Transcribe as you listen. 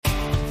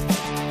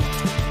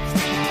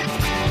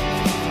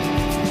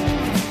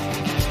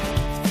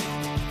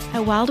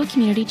At Wildwood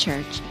Community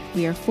Church,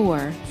 we are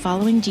for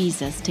following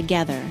Jesus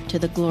together to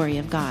the glory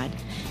of God.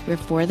 We're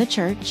for the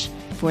church,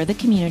 for the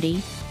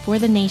community, for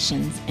the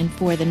nations, and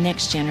for the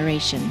next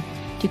generation.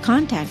 To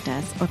contact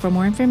us or for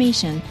more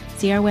information,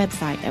 see our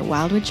website at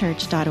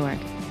wildwoodchurch.org.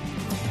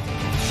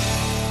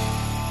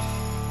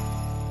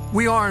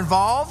 We are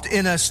involved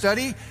in a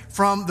study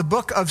from the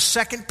book of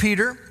 2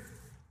 Peter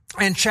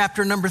and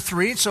chapter number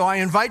 3. So I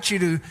invite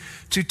you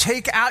to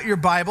take out your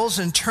Bibles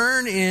and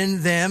turn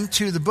in them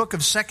to the book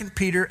of 2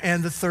 Peter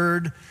and the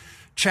 3rd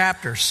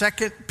chapter.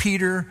 2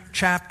 Peter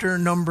chapter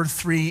number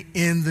 3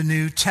 in the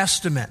New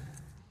Testament.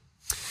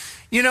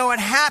 You know, it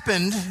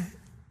happened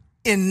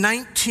in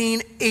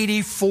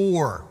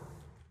 1984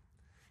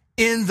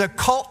 in the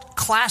cult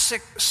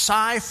classic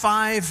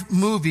sci-fi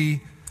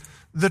movie,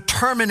 The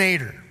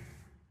Terminator.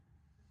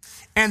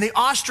 And the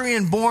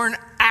Austrian-born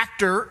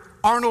actor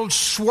Arnold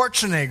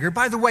Schwarzenegger,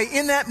 by the way,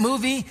 in that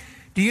movie,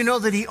 do you know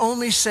that he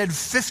only said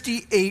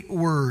 58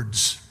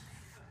 words?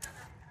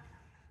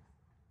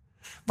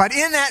 But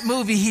in that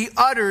movie, he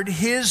uttered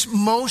his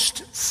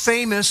most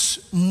famous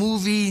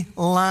movie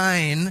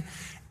line,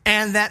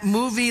 and that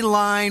movie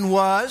line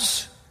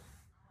was,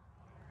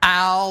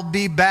 "I'll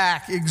be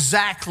back."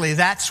 Exactly,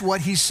 that's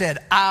what he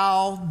said,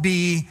 "I'll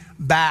be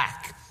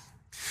back."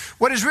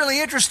 What is really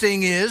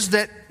interesting is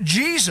that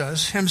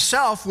Jesus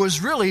himself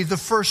was really the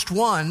first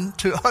one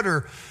to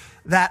utter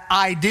that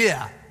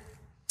idea.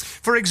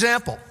 For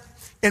example,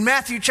 in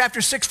Matthew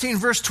chapter 16,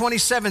 verse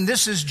 27,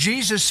 this is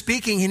Jesus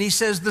speaking, and he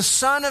says, "The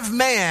Son of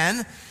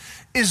Man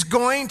is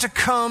going to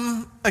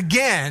come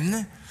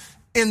again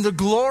in the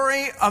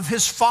glory of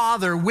his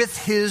Father with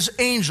his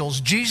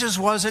angels." Jesus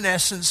was in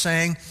essence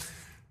saying,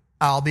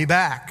 "I'll be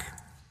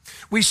back."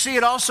 We see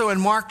it also in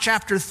Mark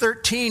chapter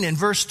 13 and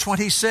verse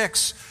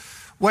 26,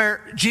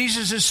 where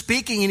Jesus is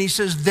speaking and he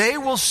says, "They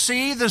will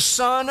see the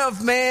Son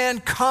of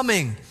Man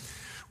coming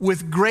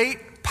with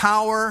great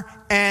power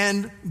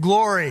and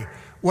glory."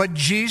 What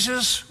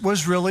Jesus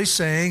was really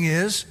saying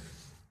is,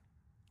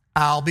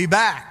 "I'll be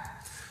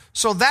back."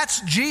 So that's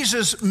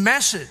Jesus'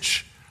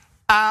 message.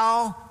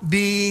 I'll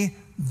be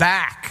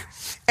back.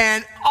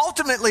 And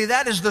ultimately,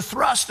 that is the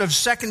thrust of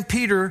 2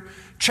 Peter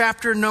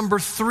chapter number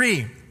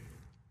 3.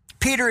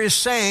 Peter is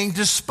saying,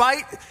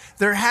 despite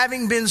there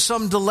having been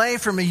some delay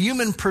from a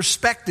human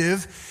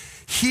perspective,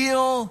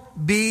 he'll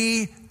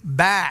be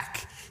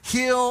back.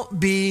 He'll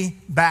be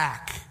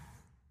back.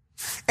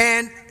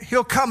 And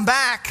he'll come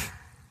back,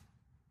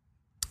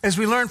 as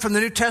we learn from the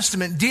New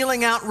Testament,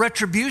 dealing out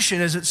retribution,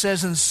 as it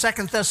says in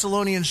 2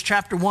 Thessalonians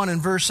chapter 1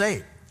 and verse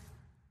 8.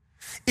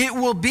 It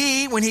will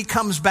be, when he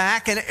comes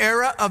back, an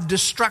era of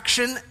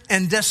destruction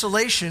and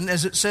desolation,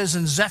 as it says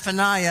in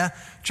Zephaniah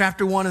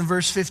chapter 1 and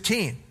verse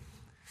 15.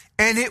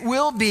 And it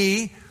will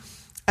be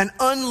an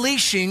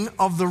unleashing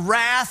of the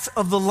wrath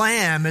of the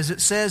Lamb, as it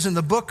says in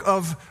the book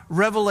of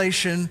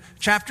Revelation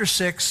chapter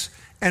 6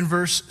 and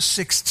verse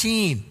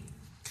 16.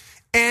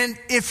 And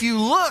if you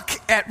look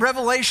at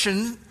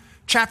Revelation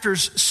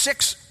chapters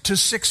 6 to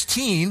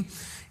 16,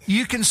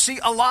 you can see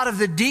a lot of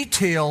the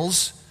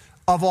details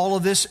of all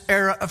of this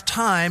era of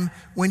time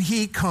when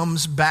he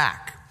comes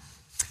back.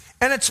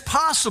 And it's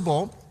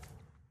possible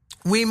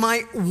we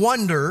might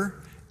wonder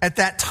at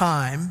that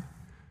time,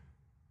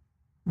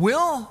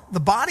 will the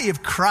body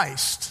of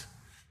Christ,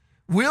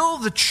 will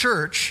the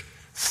church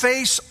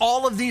face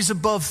all of these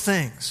above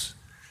things?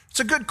 It's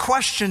a good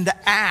question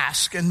to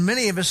ask, and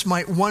many of us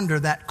might wonder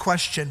that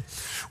question.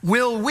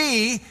 Will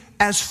we,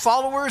 as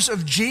followers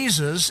of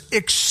Jesus,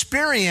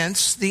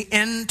 experience the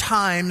end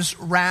times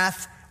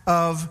wrath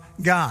of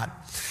God?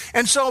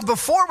 And so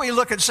before we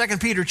look at 2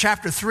 Peter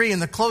chapter 3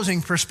 and the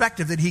closing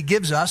perspective that he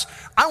gives us,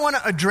 I want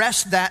to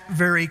address that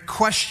very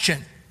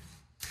question.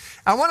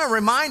 I want to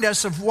remind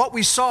us of what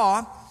we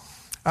saw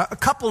a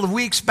couple of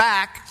weeks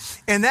back,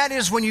 and that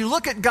is when you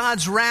look at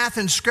God's wrath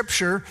in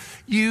Scripture,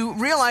 you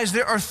realize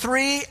there are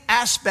three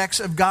aspects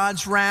of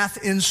God's wrath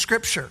in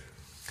Scripture.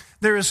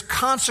 There is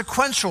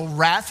consequential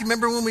wrath. You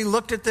remember when we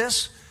looked at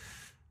this?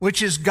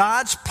 Which is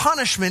God's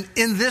punishment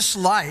in this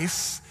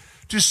life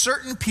to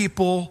certain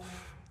people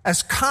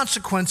as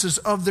consequences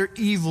of their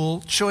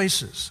evil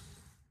choices.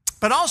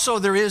 But also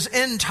there is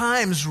end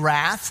times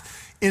wrath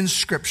in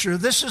Scripture.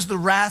 This is the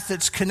wrath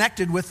that's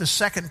connected with the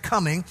second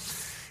coming.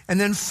 And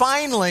then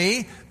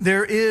finally,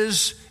 there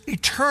is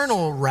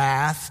eternal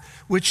wrath,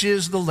 which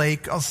is the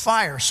lake of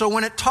fire. So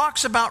when it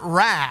talks about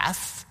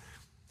wrath,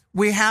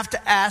 we have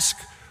to ask,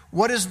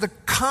 what is the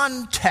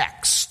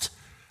context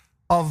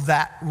of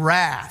that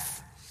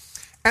wrath?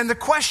 And the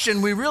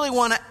question we really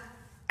want to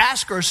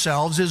ask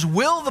ourselves is,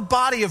 will the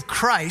body of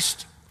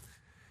Christ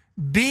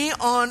be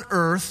on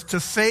earth to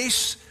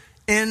face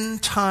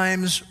end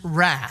times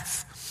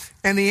wrath?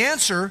 And the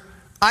answer,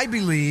 I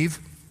believe,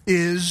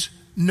 is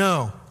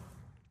no.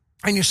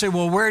 And you say,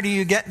 well, where do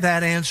you get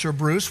that answer,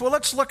 Bruce? Well,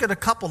 let's look at a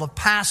couple of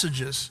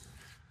passages.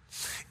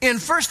 In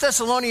 1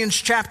 Thessalonians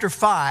chapter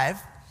 5,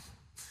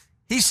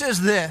 he says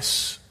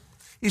this.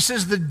 He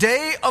says, "The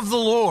day of the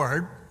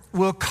Lord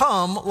will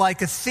come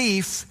like a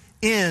thief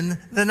in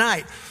the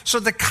night. So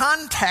the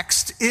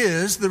context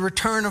is the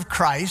return of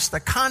Christ. The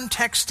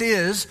context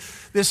is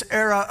this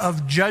era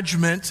of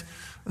judgment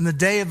in the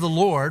day of the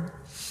Lord.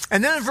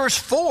 And then in verse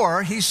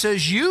 4, he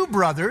says, you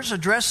brothers,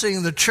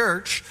 addressing the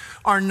church,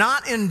 are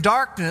not in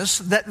darkness,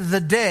 that the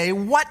day,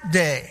 what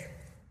day?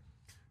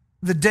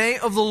 The day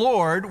of the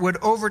Lord would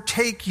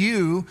overtake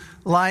you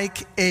like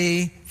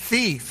a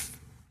thief.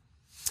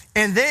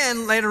 And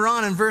then later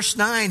on in verse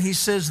 9, he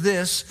says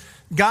this,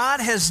 God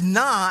has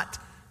not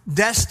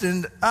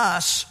destined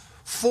us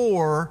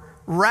for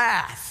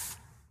wrath.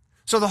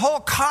 So the whole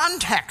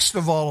context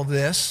of all of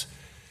this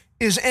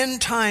is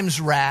end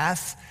times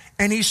wrath.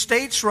 And he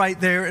states right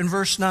there in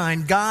verse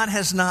 9, God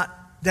has not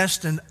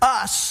destined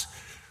us,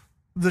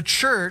 the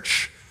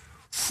church,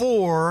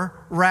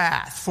 for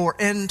wrath, for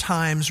end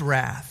times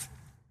wrath.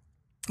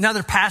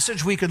 Another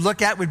passage we could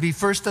look at would be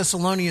 1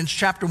 Thessalonians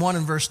chapter 1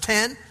 and verse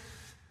 10,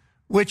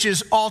 which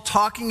is all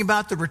talking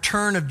about the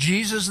return of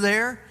Jesus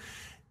there.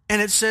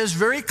 And it says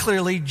very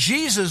clearly,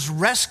 Jesus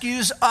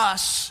rescues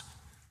us,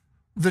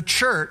 the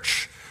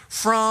church,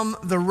 from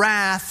the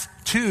wrath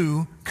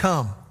to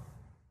come.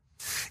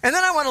 And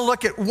then I want to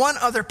look at one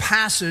other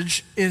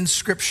passage in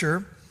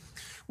Scripture,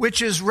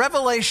 which is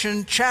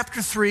Revelation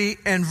chapter 3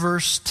 and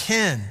verse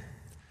 10.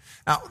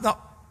 Now,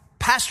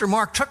 Pastor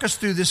Mark took us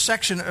through this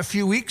section a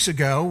few weeks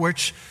ago,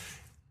 which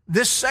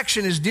this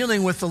section is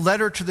dealing with the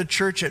letter to the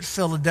church at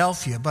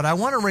Philadelphia. But I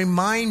want to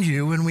remind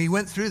you, when we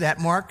went through that,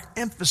 Mark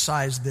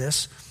emphasized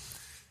this,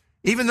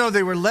 even though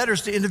they were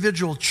letters to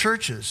individual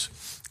churches,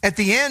 at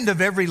the end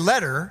of every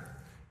letter,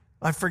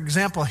 like for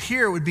example,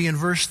 here it would be in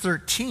verse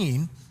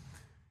 13,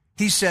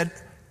 he said,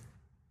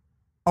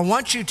 I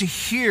want you to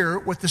hear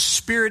what the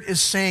Spirit is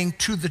saying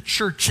to the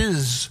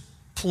churches,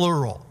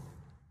 plural.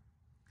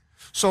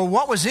 So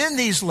what was in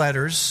these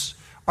letters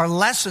are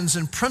lessons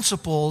and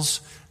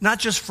principles, not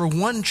just for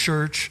one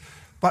church,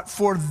 but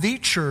for the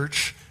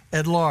church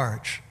at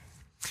large.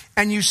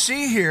 And you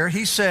see here,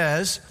 he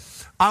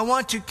says, I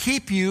want to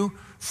keep you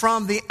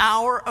from the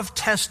hour of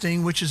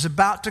testing which is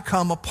about to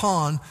come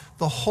upon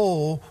the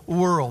whole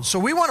world. So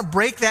we want to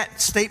break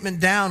that statement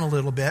down a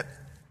little bit.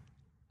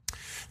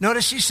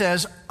 Notice he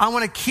says, I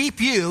want to keep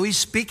you, he's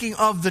speaking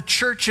of the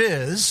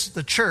churches,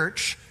 the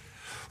church,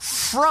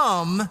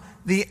 from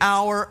the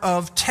hour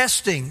of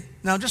testing.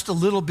 Now, just a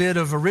little bit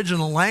of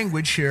original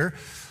language here.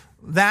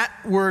 That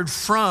word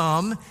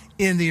from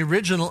in the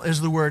original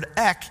is the word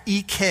ek,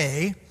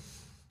 E-K.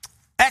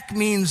 Ek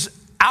means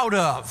out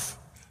of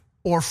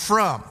or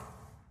from.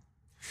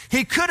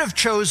 He could have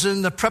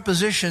chosen the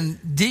preposition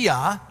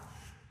dia,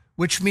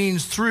 which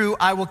means through.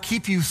 I will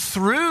keep you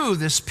through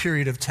this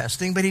period of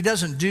testing, but he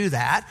doesn't do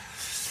that.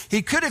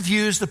 He could have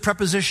used the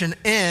preposition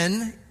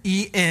en,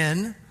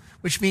 E-N,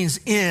 which means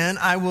in.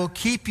 I will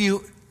keep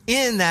you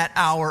in that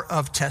hour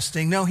of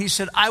testing. No, he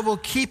said, I will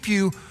keep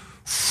you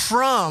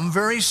from,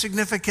 very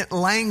significant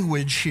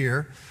language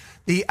here,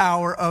 the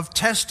hour of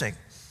testing.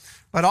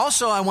 But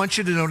also I want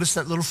you to notice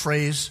that little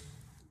phrase,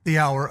 the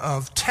hour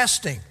of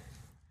testing.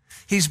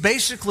 He's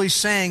basically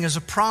saying, as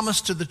a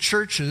promise to the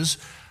churches,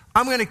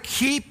 I'm going to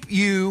keep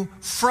you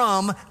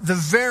from the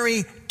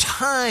very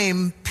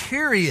time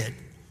period.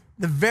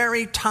 The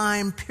very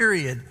time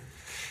period.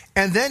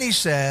 And then he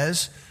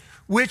says,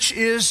 which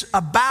is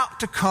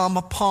about to come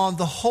upon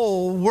the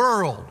whole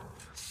world.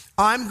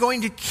 I'm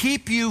going to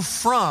keep you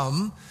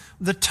from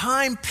the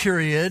time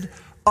period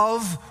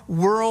of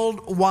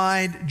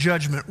worldwide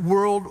judgment,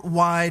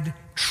 worldwide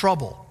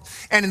trouble.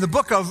 And in the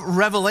book of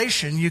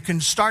Revelation, you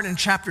can start in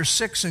chapter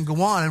 6 and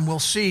go on, and we'll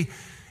see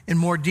in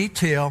more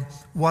detail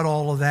what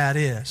all of that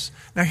is.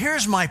 Now,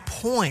 here's my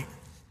point.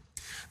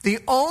 The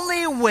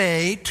only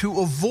way to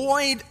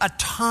avoid a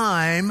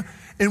time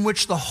in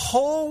which the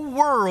whole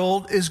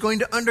world is going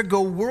to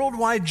undergo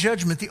worldwide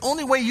judgment, the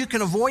only way you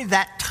can avoid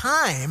that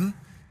time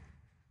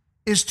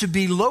is to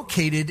be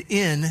located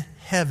in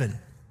heaven.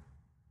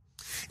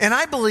 And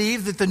I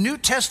believe that the New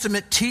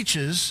Testament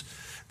teaches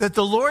that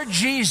the Lord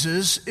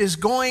Jesus is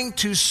going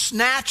to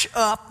snatch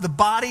up the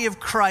body of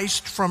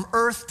Christ from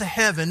earth to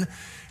heaven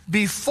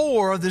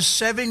before the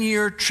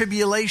 7-year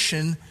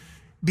tribulation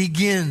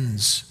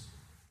begins.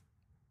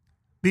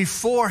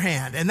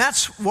 Beforehand. And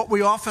that's what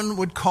we often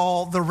would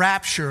call the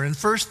rapture. In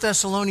 1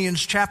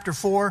 Thessalonians chapter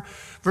 4,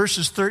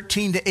 verses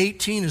 13 to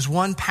 18 is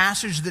one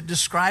passage that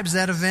describes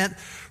that event.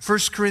 1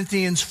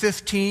 Corinthians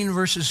 15,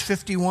 verses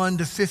 51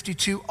 to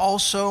 52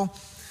 also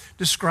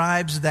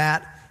describes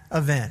that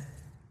event.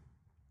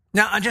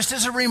 Now, just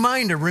as a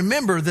reminder,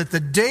 remember that the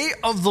day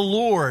of the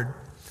Lord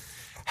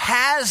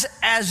has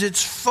as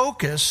its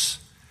focus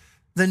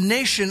the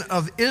nation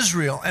of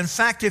Israel. In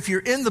fact, if you're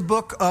in the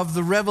book of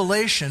the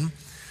Revelation,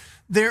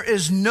 there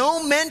is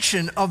no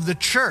mention of the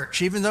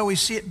church. Even though we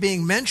see it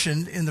being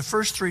mentioned in the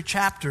first 3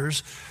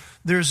 chapters,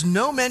 there's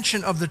no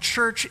mention of the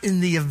church in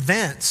the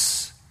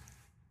events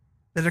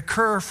that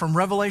occur from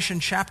Revelation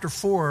chapter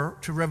 4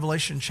 to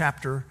Revelation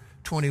chapter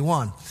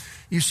 21.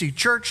 You see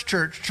church,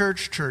 church,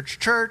 church, church,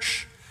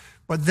 church,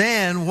 but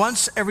then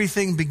once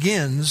everything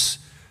begins,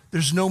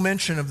 there's no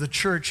mention of the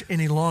church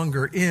any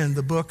longer in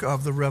the book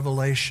of the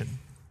Revelation.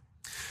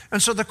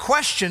 And so the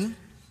question,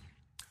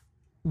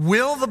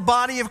 will the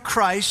body of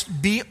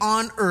Christ be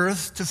on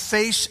earth to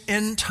face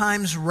end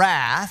times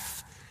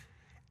wrath?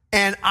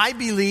 And I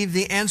believe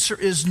the answer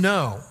is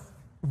no.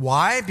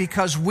 Why?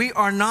 Because we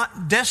are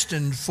not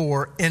destined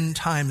for end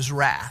times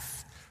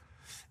wrath.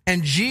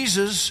 And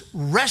Jesus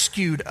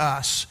rescued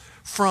us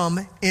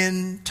from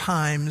end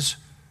times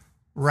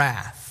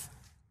wrath.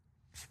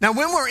 Now,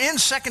 when we're in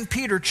 2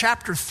 Peter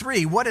chapter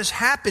 3, what is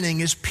happening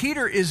is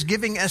Peter is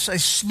giving us a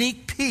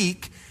sneak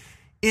peek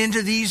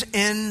into these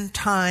end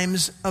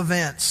times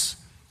events.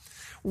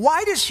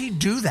 Why does he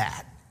do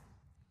that?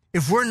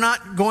 If we're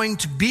not going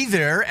to be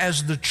there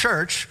as the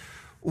church,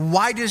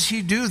 why does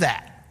he do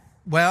that?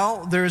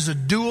 Well, there's a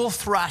dual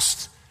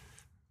thrust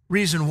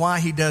reason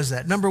why he does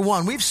that. Number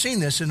one, we've seen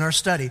this in our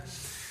study.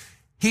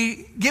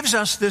 He gives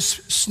us this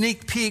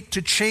sneak peek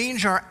to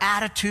change our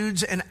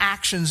attitudes and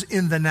actions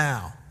in the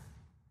now.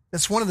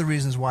 That's one of the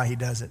reasons why he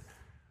does it.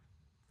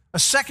 A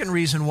second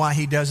reason why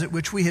he does it,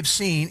 which we have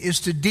seen,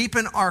 is to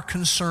deepen our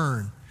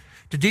concern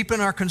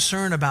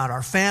about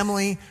our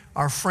family,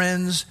 our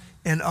friends,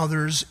 and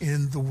others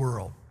in the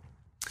world.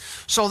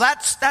 So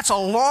that's a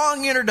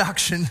long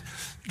introduction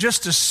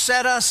just to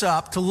set us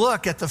up to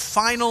look at the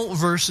final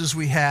verses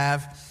we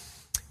have,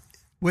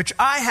 which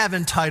I have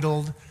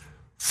entitled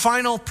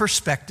Final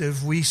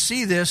Perspective. We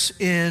see this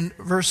in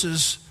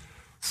verses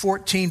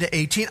 14 to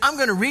 18. I'm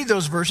going to read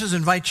those verses,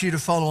 invite you to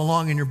follow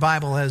along in your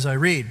Bible as I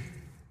read.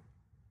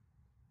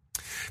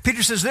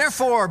 Peter says,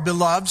 "Therefore,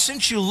 beloved,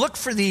 since you look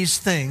for these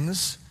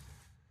things,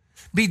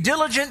 be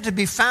diligent to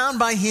be found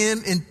by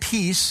him in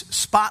peace,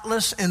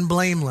 spotless and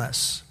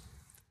blameless.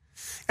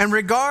 And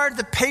regard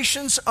the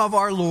patience of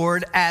our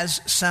Lord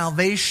as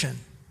salvation,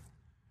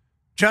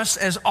 just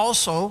as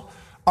also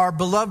our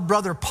beloved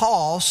brother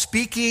Paul,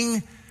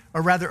 speaking,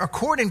 or rather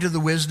according to the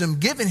wisdom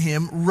given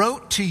him,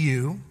 wrote to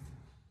you,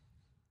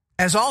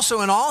 as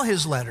also in all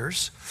his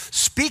letters,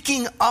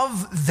 speaking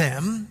of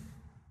them,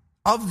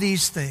 of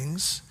these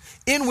things,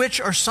 in which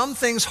are some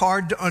things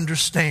hard to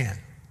understand,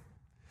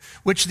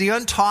 which the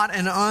untaught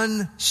and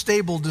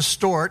unstable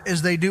distort,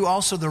 as they do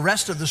also the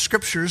rest of the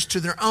scriptures, to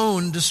their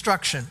own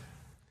destruction.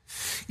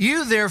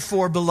 You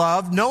therefore,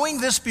 beloved, knowing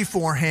this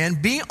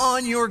beforehand, be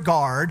on your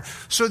guard,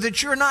 so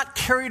that you're not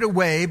carried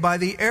away by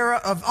the error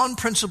of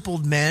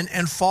unprincipled men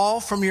and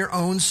fall from your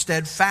own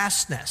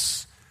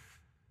steadfastness.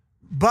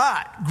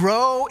 But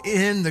grow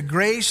in the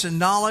grace and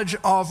knowledge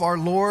of our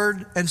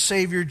Lord and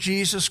Savior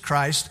Jesus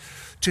Christ.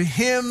 To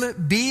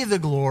him be the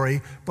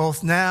glory,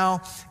 both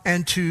now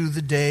and to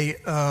the day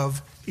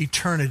of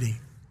eternity."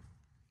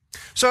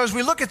 So as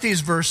we look at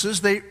these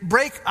verses, they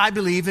break, I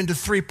believe, into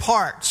three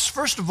parts.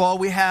 First of all,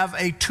 we have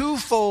a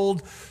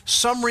twofold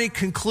summary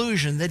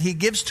conclusion that he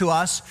gives to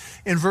us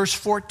in verse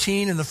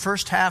 14 and the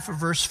first half of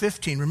verse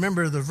 15.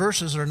 Remember, the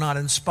verses are not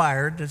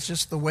inspired. It's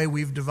just the way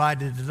we've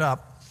divided it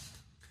up.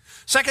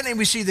 Secondly,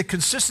 we see the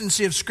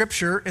consistency of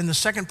Scripture in the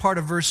second part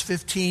of verse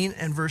 15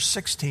 and verse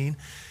 16.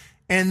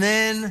 And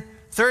then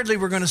thirdly,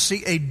 we're going to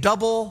see a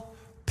double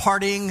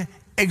parting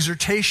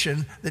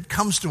exhortation that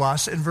comes to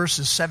us in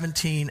verses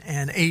 17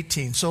 and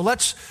 18. So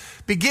let's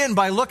begin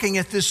by looking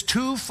at this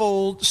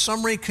twofold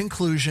summary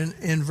conclusion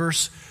in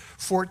verse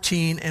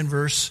 14 and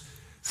verse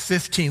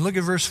 15. Look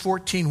at verse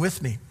 14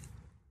 with me.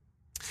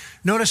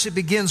 Notice it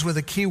begins with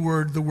a key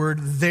word, the word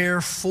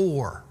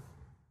therefore.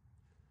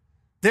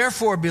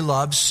 Therefore,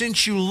 beloved,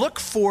 since you look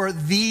for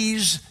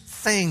these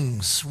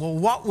things. Well,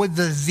 what would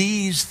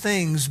these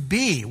things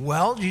be?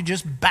 Well, you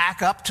just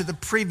back up to the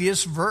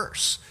previous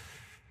verse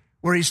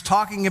where he's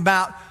talking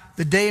about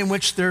the day in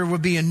which there will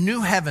be a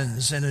new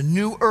heavens and a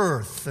new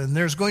earth, and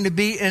there's going to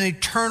be an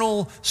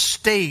eternal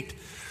state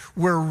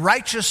where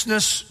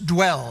righteousness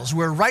dwells,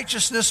 where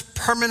righteousness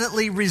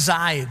permanently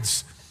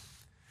resides.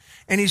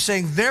 And he's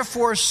saying,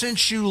 therefore,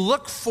 since you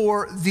look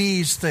for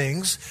these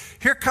things,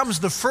 here comes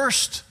the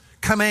first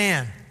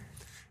command.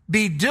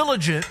 Be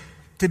diligent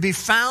to be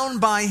found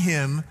by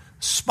him,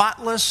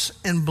 spotless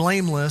and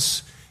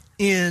blameless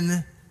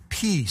in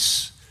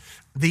peace.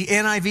 The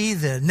NIV,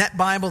 the Net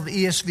Bible,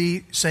 the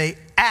ESV say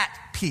at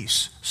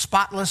peace,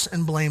 spotless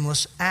and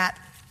blameless at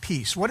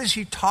peace. What is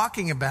he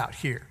talking about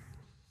here?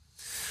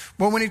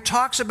 Well, when he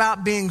talks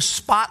about being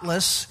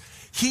spotless,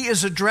 he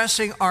is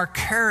addressing our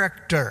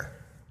character.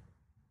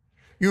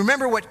 You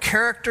remember what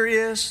character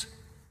is?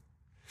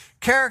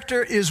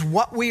 Character is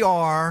what we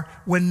are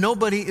when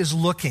nobody is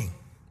looking.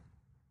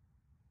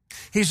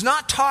 He's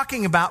not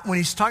talking about, when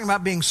he's talking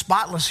about being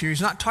spotless here, he's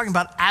not talking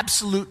about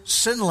absolute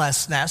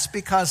sinlessness,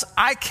 because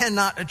I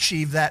cannot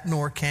achieve that,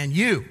 nor can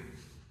you.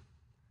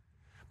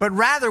 But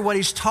rather what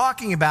he's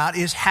talking about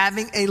is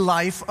having a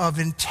life of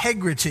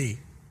integrity.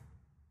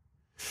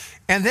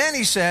 And then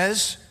he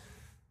says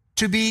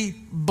to be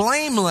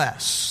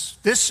blameless.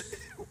 This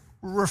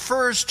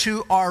refers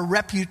to our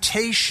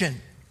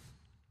reputation.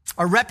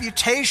 Our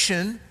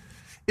reputation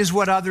is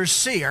what others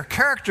see. Our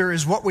character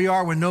is what we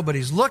are when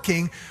nobody's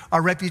looking.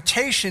 Our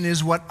reputation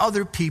is what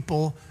other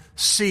people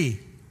see.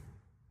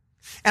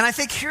 And I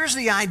think here's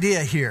the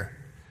idea here.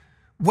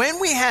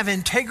 When we have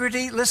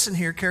integrity, listen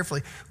here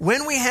carefully,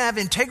 when we have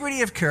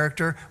integrity of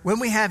character, when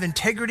we have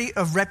integrity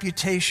of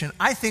reputation,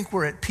 I think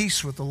we're at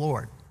peace with the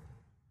Lord.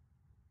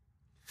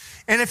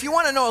 And if you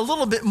want to know a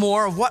little bit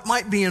more of what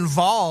might be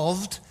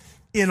involved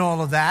in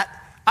all of that,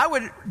 I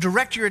would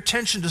direct your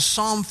attention to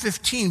Psalm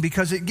 15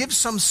 because it gives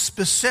some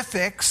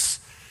specifics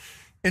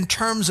in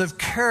terms of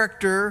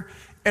character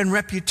and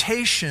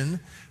reputation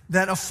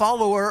that a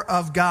follower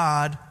of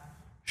God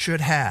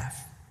should have.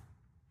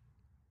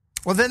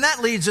 Well, then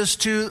that leads us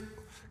to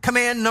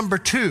command number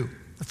 2.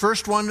 The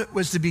first one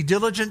was to be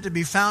diligent, to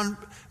be found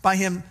by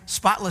him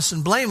spotless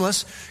and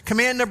blameless.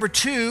 Command number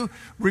 2,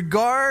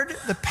 regard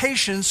the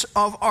patience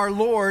of our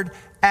Lord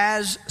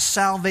as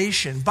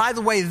salvation. By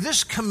the way,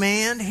 this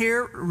command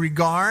here,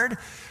 regard,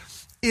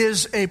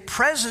 is a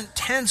present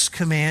tense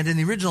command in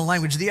the original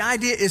language. The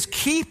idea is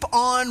keep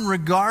on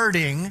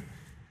regarding,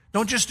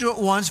 don't just do it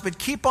once, but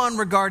keep on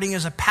regarding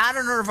as a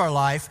pattern of our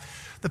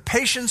life, the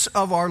patience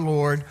of our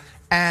Lord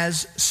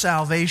as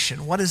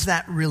salvation. What does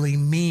that really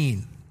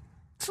mean?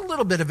 It's a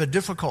little bit of a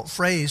difficult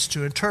phrase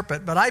to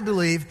interpret, but I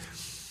believe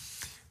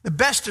the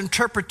best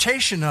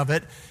interpretation of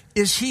it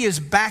is he is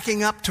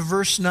backing up to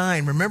verse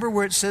 9. Remember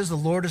where it says the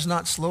Lord is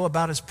not slow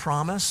about his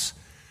promise,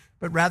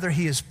 but rather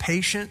he is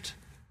patient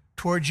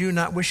towards you,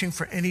 not wishing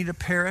for any to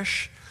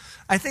perish.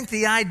 I think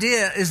the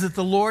idea is that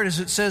the Lord,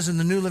 as it says in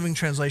the New Living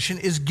Translation,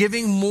 is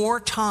giving more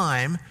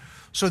time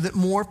so that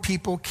more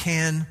people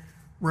can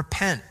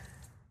repent.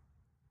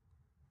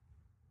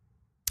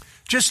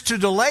 Just to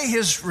delay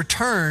his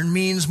return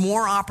means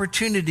more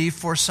opportunity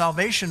for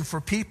salvation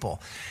for people.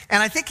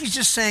 And I think he's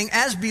just saying,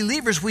 as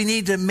believers, we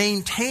need to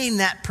maintain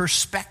that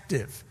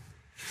perspective.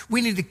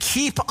 We need to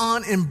keep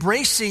on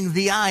embracing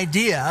the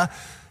idea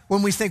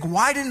when we think,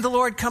 why didn't the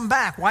Lord come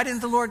back? Why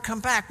didn't the Lord come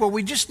back? Well,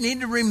 we just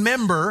need to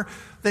remember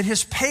that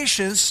his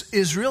patience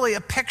is really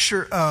a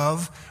picture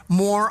of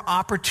more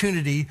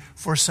opportunity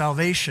for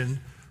salvation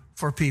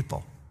for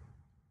people.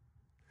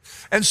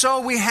 And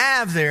so we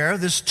have there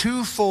this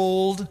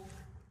twofold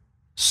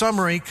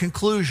summary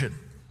conclusion.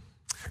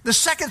 The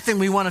second thing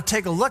we want to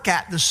take a look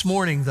at this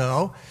morning,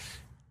 though,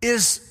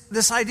 is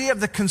this idea of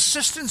the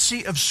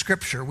consistency of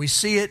Scripture. We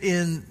see it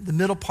in the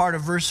middle part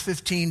of verse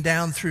 15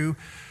 down through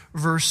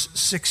verse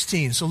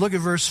 16. So look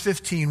at verse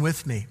 15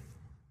 with me.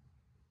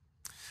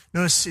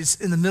 Notice it's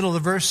in the middle of the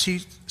verse,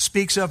 he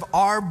speaks of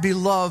our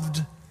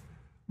beloved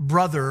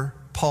brother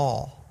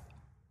Paul.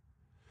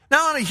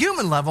 Now, on a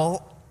human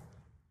level,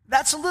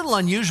 that's a little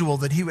unusual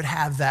that he would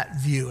have that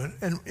view.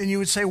 And you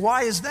would say,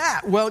 why is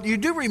that? Well, you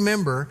do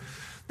remember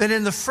that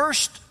in the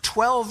first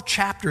 12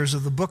 chapters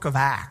of the book of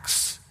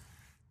Acts,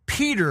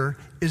 Peter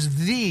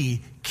is the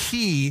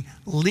key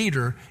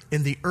leader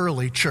in the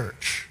early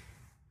church.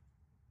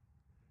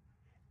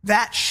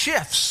 That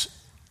shifts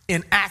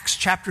in Acts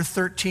chapter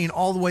 13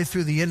 all the way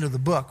through the end of the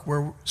book,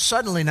 where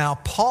suddenly now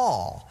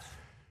Paul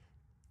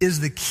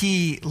is the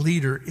key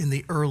leader in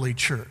the early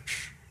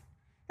church.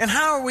 And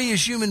how are we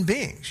as human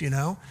beings, you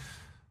know?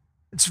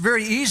 It's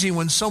very easy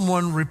when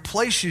someone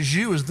replaces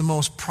you as the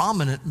most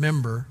prominent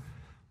member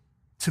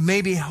to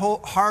maybe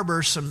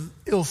harbor some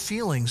ill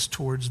feelings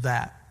towards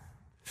that.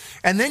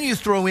 And then you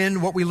throw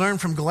in what we learned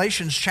from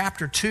Galatians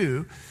chapter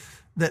 2,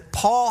 that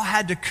Paul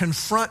had to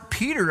confront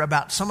Peter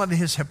about some of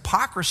his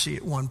hypocrisy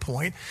at one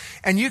point,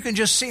 and you can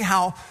just see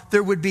how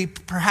there would be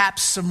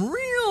perhaps some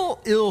real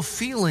ill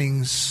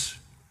feelings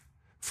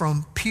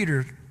from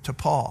Peter to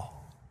Paul.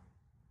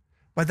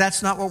 But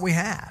that's not what we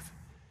have.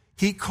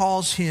 He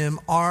calls him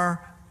our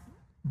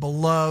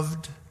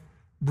beloved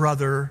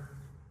brother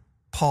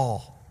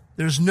Paul.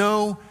 There's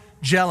no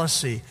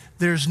jealousy.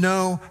 There's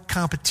no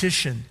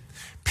competition.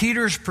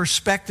 Peter's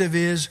perspective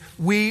is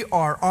we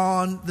are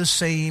on the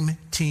same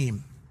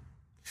team.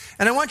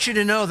 And I want you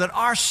to know that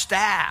our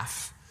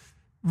staff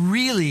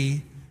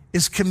really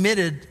is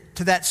committed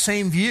to that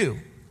same view.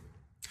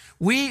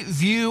 We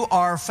view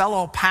our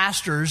fellow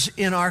pastors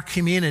in our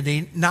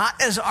community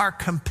not as our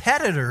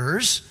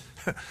competitors,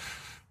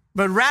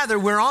 but rather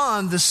we're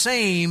on the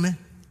same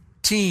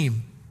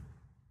team.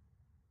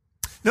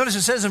 Notice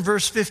it says in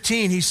verse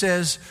 15, he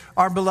says,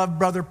 our beloved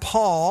brother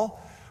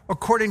Paul,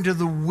 according to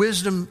the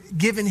wisdom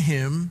given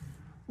him,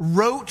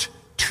 wrote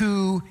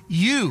to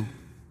you.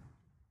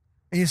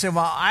 And you say,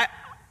 well, I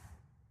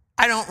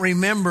don't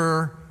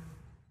remember,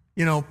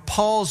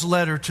 Paul's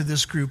letter to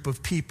this group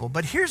of people.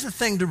 But here's the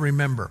thing to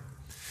remember.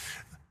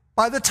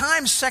 By the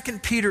time 2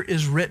 Peter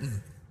is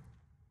written,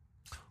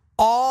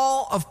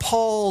 all of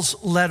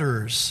Paul's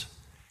letters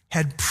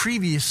had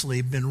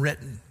previously been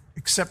written,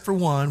 except for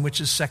one,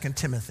 which is 2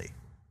 Timothy.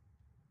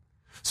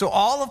 So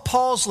all of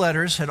Paul's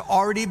letters had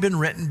already been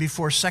written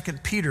before 2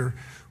 Peter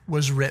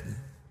was written.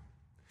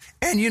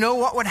 And you know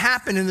what would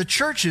happen in the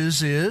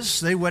churches is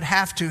they would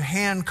have to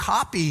hand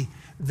copy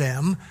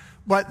them,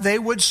 but they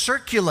would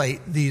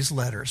circulate these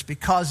letters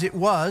because it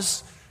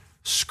was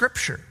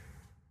Scripture.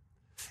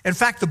 In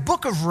fact, the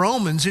book of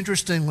Romans,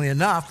 interestingly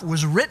enough,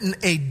 was written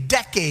a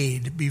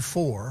decade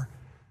before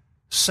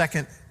 2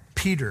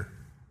 Peter.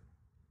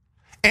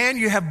 And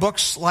you have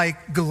books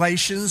like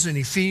Galatians and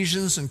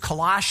Ephesians and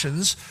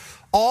Colossians,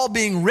 all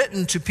being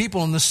written to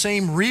people in the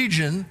same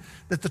region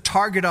that the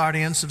target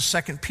audience of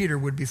 2 Peter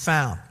would be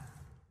found.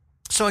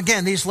 So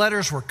again, these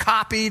letters were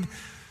copied,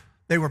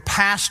 they were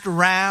passed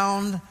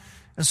around,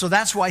 and so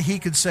that's why he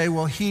could say,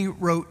 well, he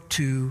wrote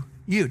to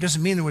you. It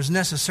doesn't mean there was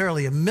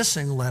necessarily a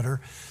missing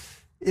letter.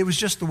 It was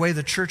just the way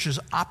the churches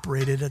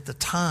operated at the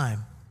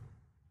time.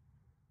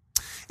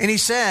 And he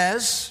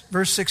says,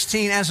 verse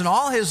 16, as in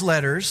all his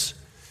letters,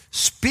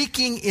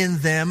 speaking in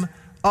them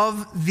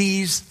of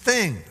these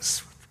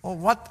things. Well,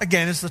 what,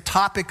 again, is the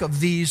topic of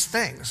these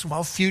things?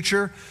 Well,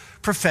 future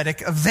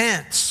prophetic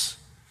events.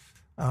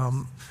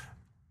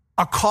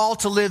 A call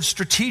to live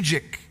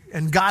strategic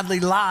and godly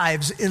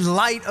lives in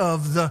light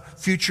of the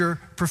future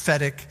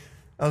prophetic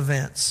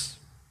events.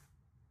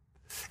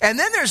 And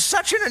then there's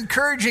such an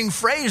encouraging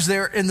phrase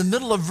there in the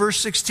middle of verse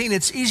 16.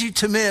 It's easy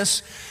to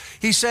miss.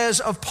 He says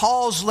of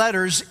Paul's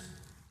letters,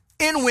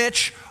 in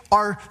which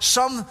are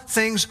some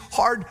things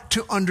hard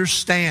to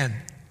understand.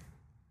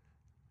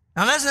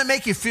 Now, doesn't that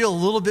make you feel a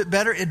little bit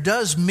better? It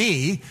does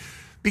me,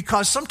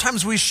 because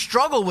sometimes we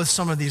struggle with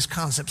some of these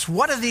concepts.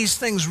 What do these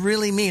things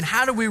really mean?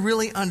 How do we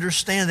really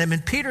understand them?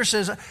 And Peter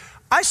says,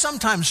 I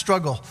sometimes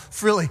struggle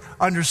really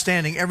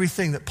understanding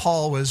everything that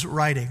Paul was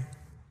writing.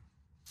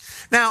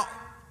 Now,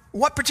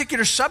 what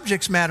particular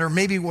subjects matter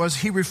maybe was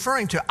he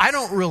referring to? I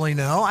don't really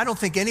know. I don't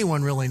think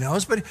anyone really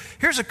knows. But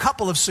here's a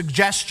couple of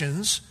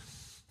suggestions.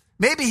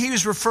 Maybe he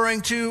was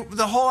referring to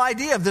the whole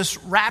idea of this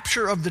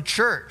rapture of the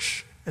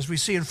church, as we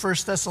see in 1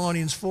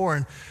 Thessalonians 4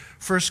 and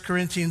 1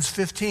 Corinthians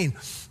 15.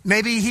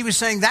 Maybe he was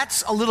saying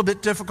that's a little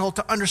bit difficult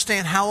to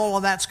understand how all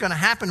of that's going to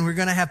happen. We're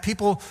going to have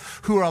people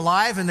who are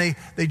alive and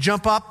they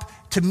jump up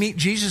to meet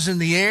Jesus in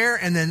the air,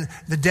 and then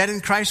the dead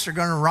in Christ are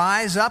going to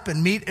rise up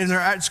and meet, and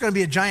it's going to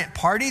be a giant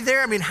party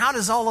there. I mean, how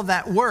does all of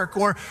that work?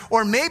 Or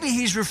maybe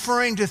he's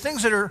referring to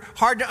things that are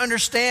hard to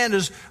understand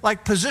as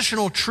like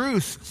positional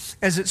truth,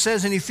 as it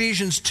says in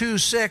Ephesians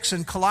 2:6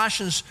 and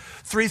Colossians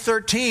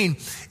 3:13.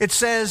 It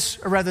says,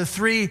 or rather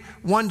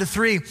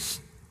 3:1-3,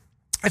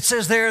 it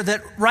says there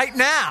that right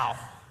now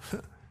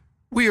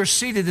we are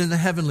seated in the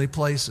heavenly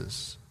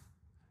places.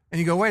 And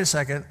you go, wait a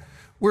second.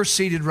 We're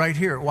seated right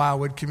here at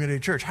Wildwood Community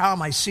Church. How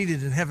am I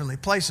seated in heavenly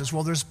places?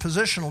 Well, there's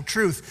positional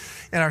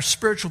truth, and our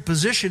spiritual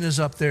position is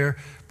up there,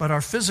 but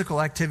our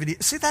physical activity,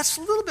 see, that's a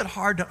little bit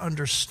hard to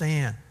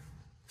understand.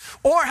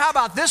 Or how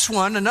about this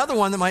one? Another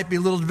one that might be a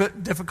little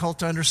bit difficult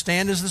to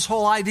understand is this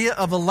whole idea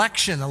of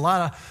election. A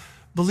lot of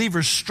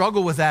believers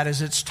struggle with that,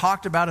 as it's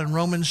talked about in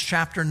Romans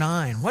chapter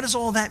 9. What does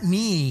all that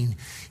mean?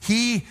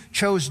 He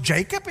chose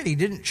Jacob and he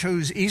didn't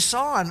choose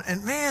Esau,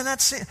 and man,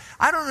 that's it.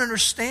 I don't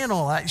understand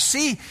all that.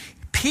 See,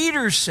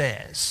 Peter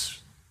says,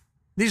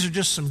 these are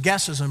just some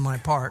guesses on my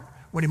part,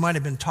 what he might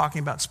have been talking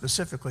about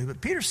specifically,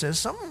 but Peter says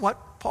some of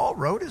what Paul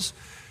wrote is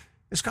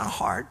kind of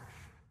hard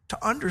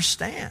to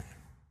understand.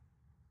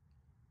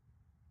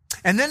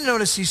 And then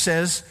notice he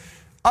says,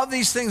 of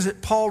these things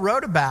that Paul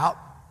wrote about,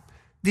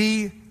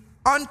 the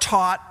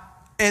untaught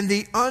and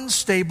the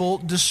unstable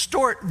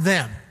distort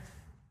them.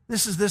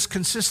 This is this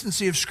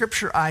consistency of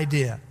Scripture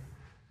idea.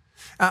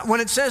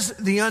 When it says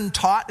the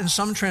untaught in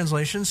some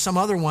translations, some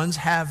other ones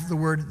have the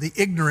word the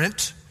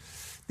ignorant,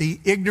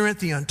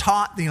 the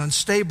untaught, the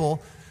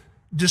unstable,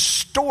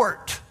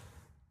 distort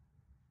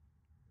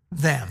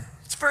them.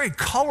 It's a very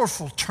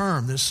colorful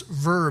term, this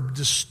verb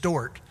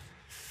distort.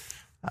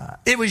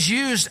 It was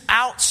used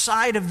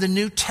outside of the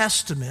New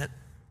Testament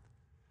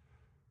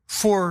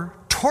for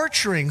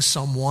torturing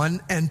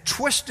someone and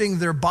twisting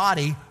their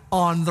body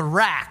on the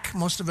rack.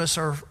 Most of us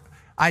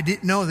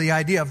know the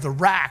idea of the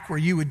rack, where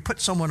you would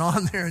put someone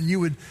on there and you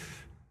would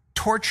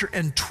torture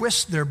and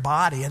twist their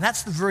body. And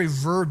that's the very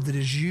verb that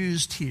is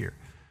used here.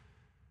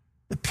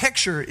 The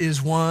picture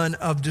is one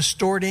of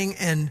distorting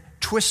and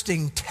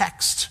twisting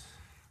text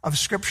of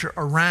Scripture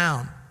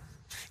around,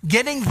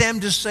 getting them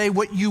to say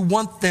what you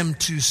want them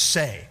to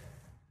say,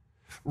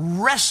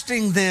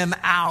 wresting them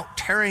out,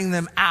 tearing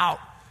them out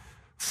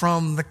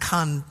from the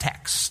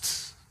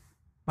context.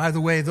 By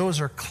the way,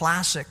 those are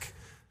classic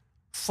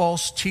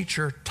false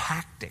teacher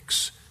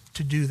tactics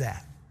to do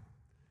that.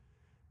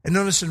 And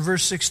notice in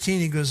verse 16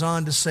 he goes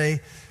on to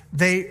say,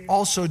 they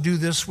also do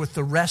this with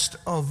the rest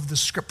of the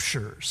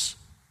Scriptures.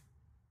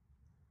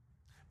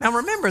 Now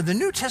remember, the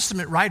New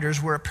Testament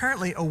writers were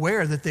apparently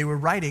aware that they were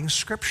writing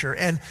Scripture,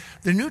 and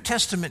the New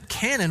Testament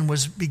canon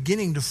was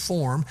beginning to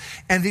form,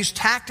 and these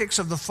tactics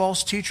of the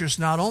false teachers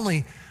not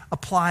only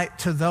apply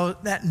to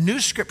that new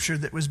Scripture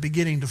that was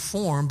beginning to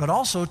form, but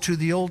also to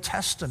the Old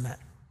Testament.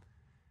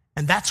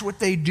 And that's what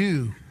they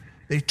do.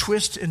 They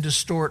twist and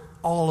distort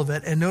all of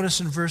it. And notice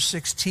in verse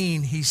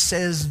 16, he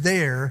says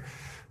there,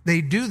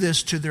 they do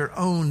this to their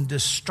own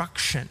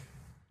destruction.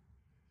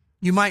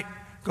 You might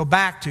go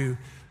back to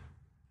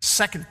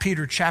 2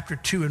 Peter chapter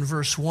 2 and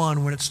verse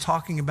 1 when it's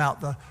talking about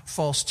the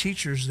false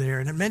teachers there,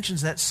 and it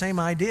mentions that same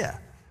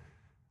idea.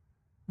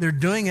 They're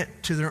doing it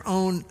to their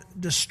own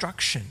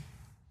destruction.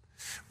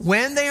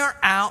 When they are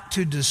out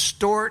to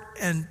distort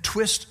and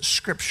twist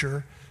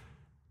Scripture,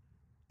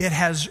 it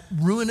has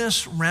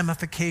ruinous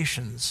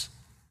ramifications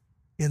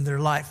in their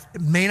life.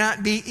 It may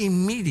not be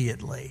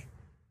immediately,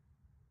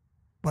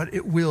 but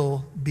it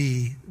will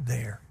be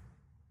there.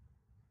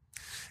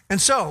 And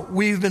so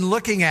we've been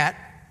looking at,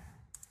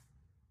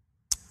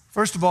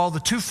 first of all, the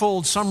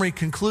twofold summary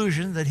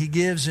conclusion that he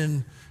gives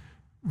in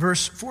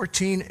verse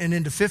 14 and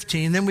into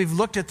 15. Then we've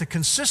looked at the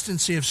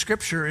consistency of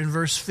Scripture in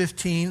verse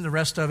 15, the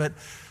rest of it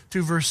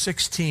through verse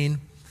 16.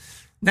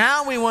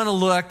 Now we want to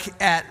look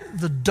at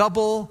the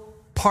double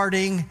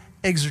parting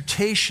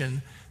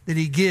exhortation that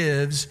he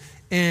gives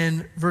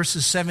in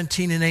verses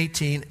 17 and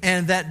 18.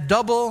 And that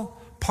double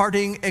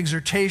parting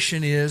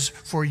exhortation is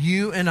for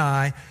you and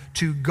I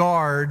to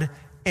guard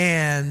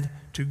and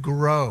to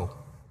grow.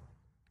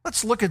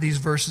 Let's look at these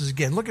verses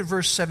again. Look at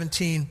verse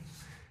 17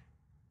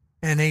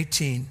 and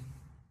 18.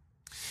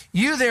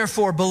 You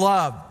therefore,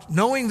 beloved,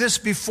 knowing this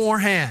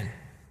beforehand,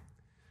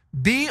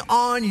 be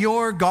on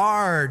your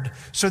guard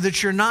so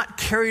that you're not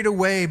carried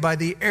away by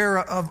the error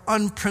of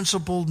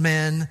unprincipled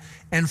men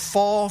and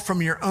fall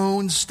from your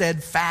own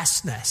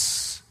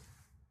steadfastness,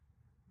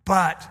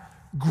 but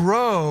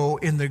grow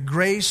in the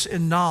grace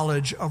and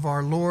knowledge of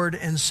our Lord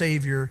and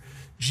Savior,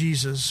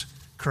 Jesus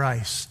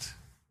Christ.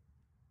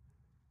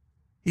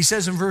 He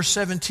says in verse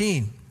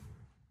 17,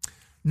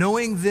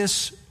 knowing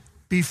this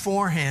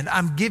beforehand,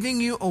 I'm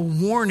giving you a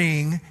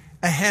warning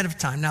ahead of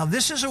time. Now,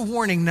 this is a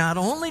warning not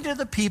only to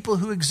the people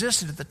who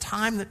existed at the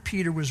time that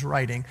Peter was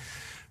writing,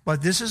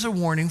 but this is a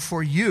warning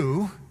for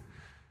you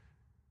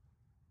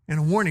and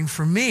a warning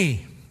for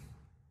me.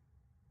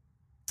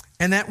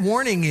 And that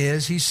warning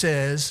is, he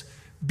says,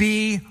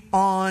 be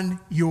on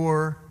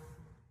your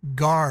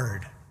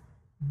guard.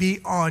 Be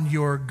on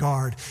your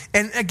guard.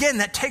 And again,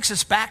 that takes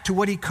us back to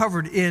what he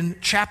covered in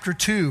chapter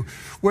 2,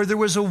 where there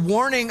was a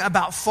warning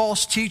about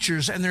false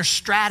teachers and their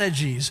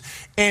strategies.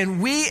 And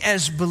we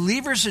as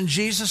believers in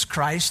Jesus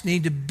Christ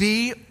need to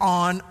be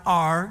on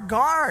our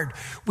guard.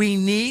 We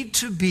need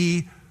to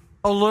be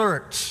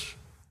alert.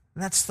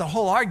 That's the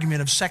whole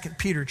argument of 2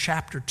 Peter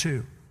chapter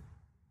 2.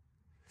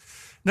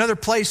 Another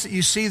place that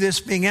you see this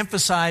being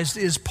emphasized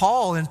is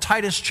Paul in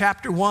Titus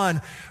chapter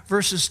 1,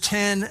 verses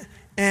 10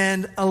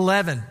 and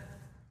 11.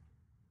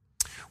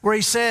 Where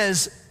he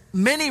says,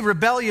 many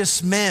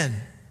rebellious men,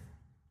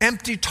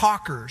 empty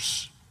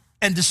talkers,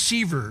 and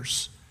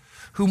deceivers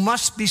who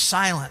must be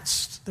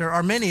silenced. There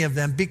are many of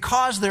them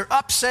because they're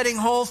upsetting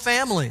whole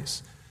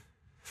families.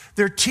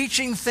 They're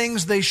teaching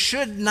things they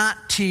should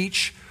not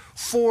teach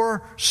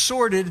for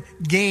sordid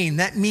gain.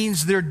 That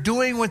means they're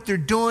doing what they're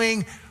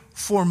doing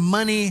for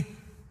money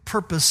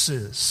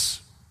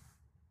purposes.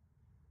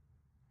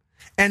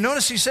 And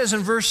notice he says in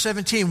verse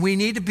 17, we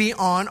need to be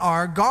on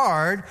our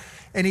guard.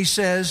 And he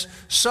says,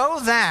 so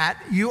that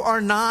you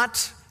are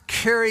not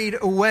carried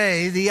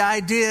away. The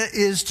idea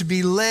is to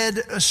be led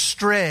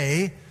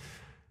astray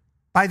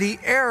by the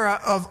error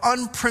of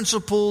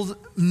unprincipled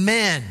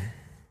men.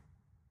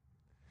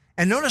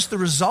 And notice the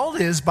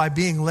result is, by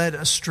being led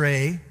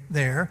astray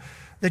there,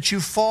 that you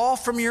fall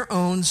from your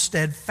own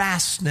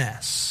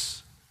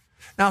steadfastness.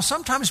 Now,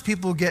 sometimes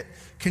people get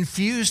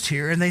confused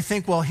here and they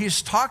think, well,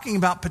 he's talking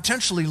about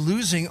potentially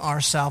losing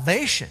our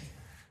salvation.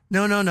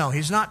 No.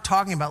 He's not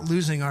talking about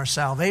losing our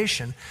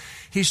salvation.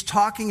 He's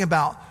talking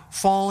about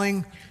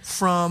falling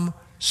from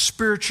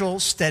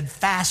spiritual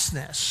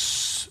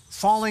steadfastness,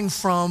 falling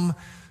from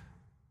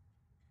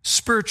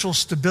spiritual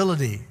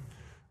stability,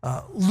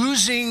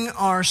 losing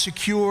our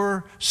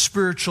secure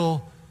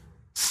spiritual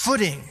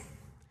footing.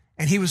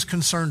 And he was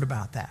concerned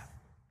about that.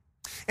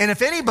 And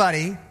if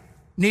anybody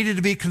needed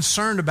to be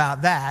concerned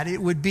about that,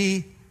 it would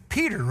be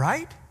Peter,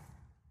 right?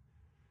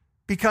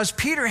 Because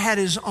Peter had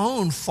his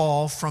own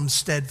fall from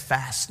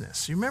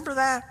steadfastness. You remember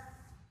that?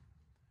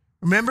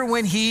 Remember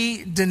when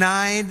he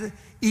denied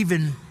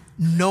even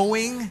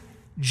knowing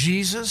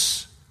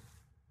Jesus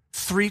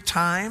 3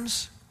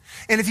 times?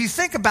 And if you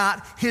think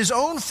about his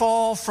own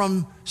fall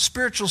from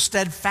spiritual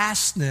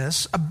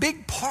steadfastness, a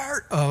big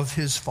part of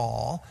his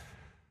fall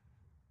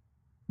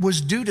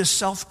was due to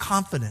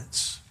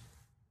self-confidence.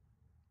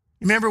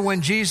 You remember when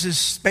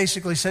Jesus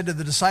basically said to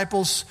the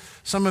disciples,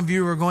 some of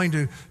you are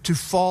going to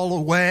fall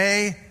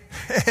away?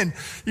 And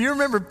you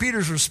remember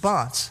Peter's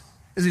response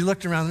as he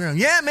looked around the room.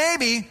 Yeah,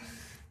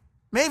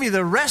 maybe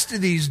the rest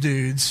of these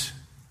dudes,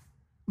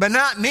 but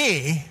not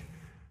me.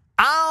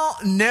 I'll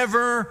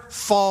never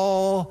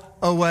fall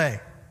away.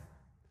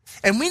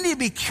 And we need to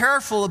be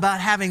careful about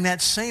having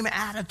that same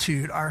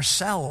attitude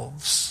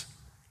ourselves.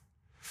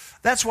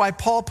 That's why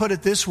Paul put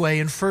it this way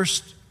in 1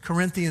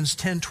 Corinthians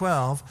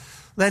 10:12.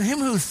 Let him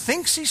who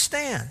thinks he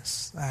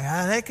stands,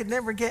 they could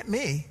never get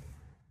me,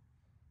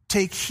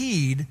 take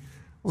heed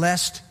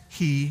lest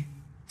he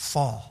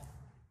fall.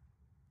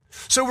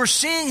 So we're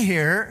seeing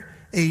here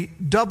a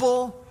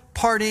double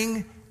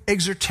parting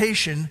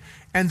exhortation,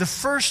 and the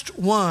first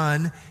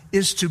one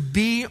is to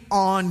be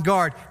on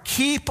guard.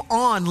 Keep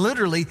on,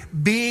 literally,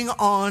 being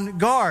on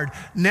guard.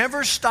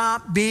 Never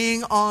stop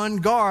being on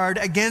guard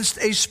against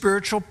a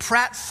spiritual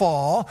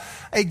pratfall,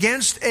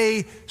 against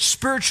a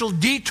spiritual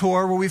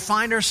detour where we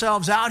find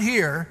ourselves out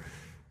here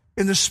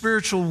in the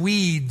spiritual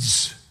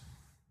weeds.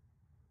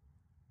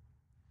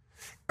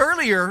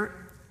 Earlier,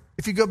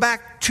 if you go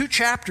back 2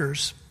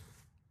 chapters,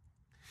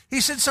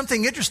 He said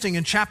something interesting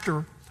in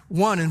chapter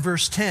 1 and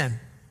verse 10.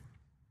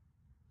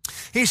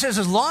 He says,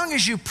 as long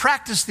as you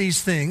practice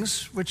these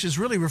things, which is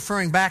really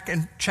referring back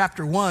in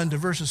chapter 1 to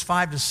verses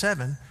 5 to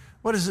 7,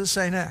 what does it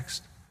say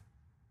next?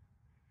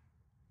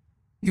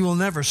 You will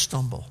never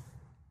stumble.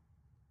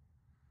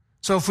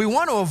 So if we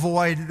want to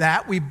avoid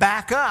that, we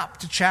back up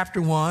to chapter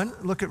 1,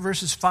 look at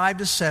verses 5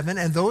 to 7,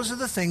 and those are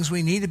the things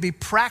we need to be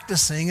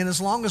practicing. And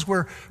as long as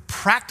we're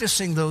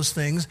practicing those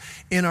things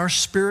in our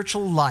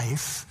spiritual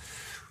life,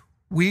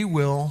 we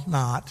will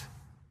not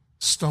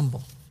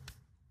stumble.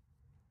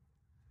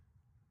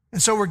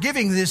 And so we're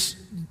giving this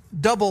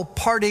double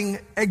parting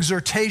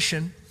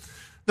exhortation.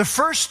 The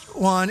first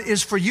one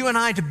is for you and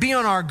I to be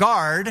on our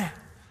guard.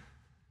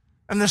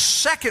 And the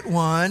second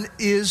one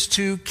is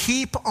to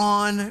keep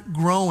on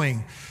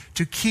growing,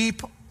 to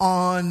keep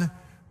on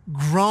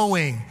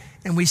growing.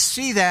 And we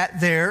see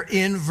that there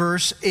in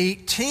verse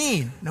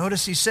 18.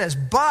 Notice he says,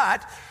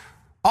 but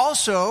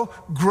also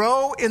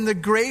grow in the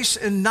grace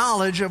and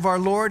knowledge of our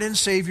Lord and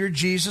Savior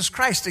Jesus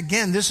Christ.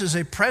 Again, this is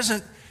a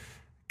present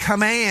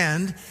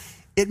command.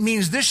 It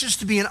means this is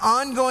to be an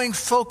ongoing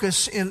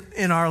focus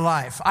in our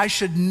life. I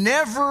should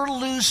never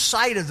lose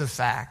sight of the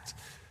fact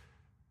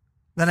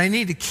that I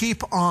need to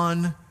keep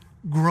on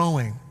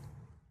growing.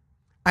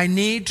 I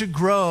need to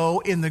grow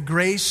in the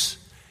grace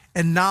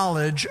and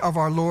knowledge of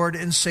our Lord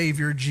and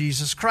Savior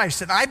Jesus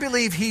Christ. And I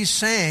believe he's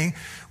saying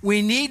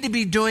we need to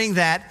be doing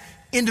that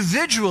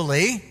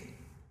individually.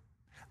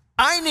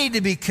 I need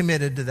to be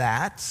committed to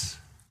that.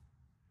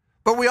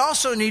 But we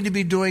also need to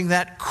be doing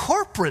that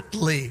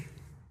corporately.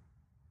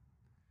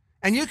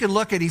 And you can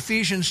look at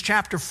Ephesians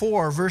chapter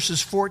 4,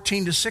 verses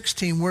 14 to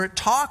 16, where it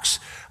talks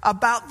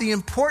about the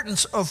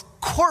importance of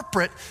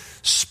corporate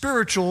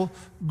spiritual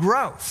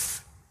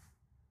growth.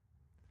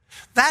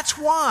 That's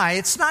why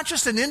it's not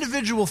just an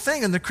individual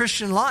thing in the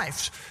Christian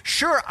life.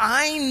 Sure,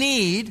 I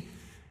need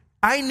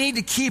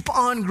to keep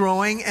on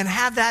growing and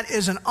have that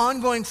as an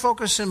ongoing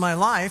focus in my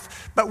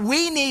life, but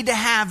we need to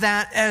have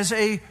that as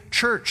a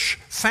church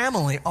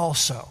family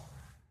also,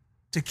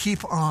 to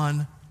keep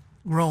on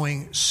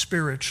growing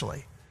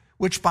spiritually.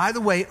 Which, by the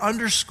way,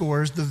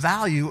 underscores the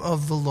value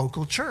of the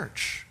local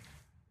church.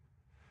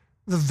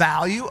 The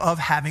value of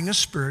having a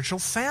spiritual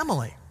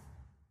family.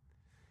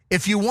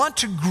 If you want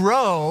to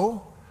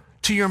grow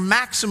to your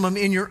maximum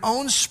in your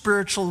own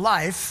spiritual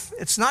life,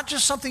 it's not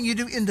just something you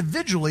do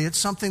individually, it's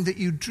something that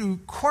you do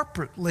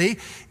corporately.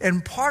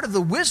 And part of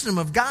the wisdom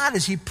of God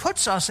is he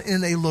puts us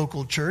in a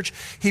local church.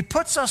 He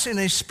puts us in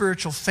a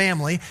spiritual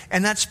family,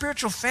 and that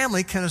spiritual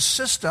family can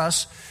assist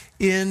us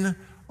in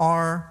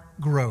our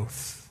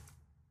growth.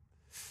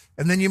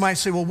 And then you might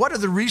say, well, what are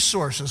the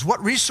resources?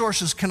 What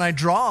resources can I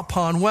draw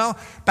upon? Well,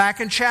 back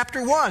in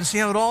chapter 1, see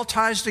how it all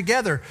ties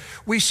together.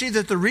 We see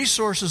that the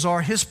resources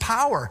are his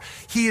power.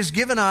 He has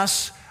given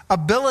us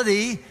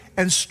ability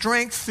and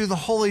strength through the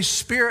Holy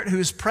Spirit who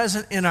is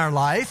present in our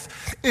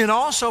life. And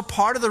also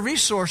part of the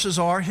resources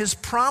are his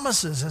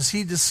promises, as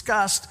he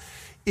discussed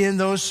in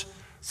those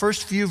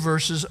first few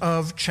verses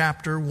of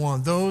chapter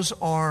 1. Those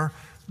are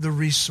the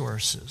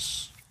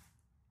resources.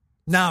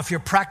 Now, if you're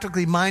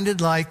practically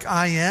minded like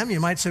I am, you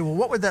might say, well,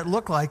 what would that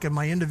look like in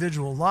my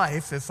individual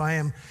life if I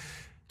am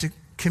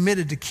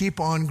committed to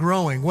keep on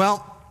growing?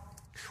 Well,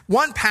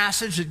 one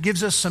passage that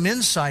gives us some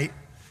insight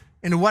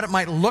into what it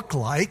might look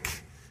like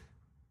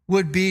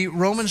would be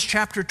Romans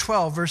chapter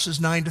 12, verses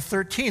 9 to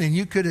 13. And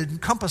you could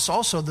encompass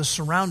also the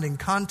surrounding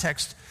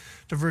context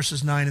to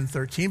verses 9 and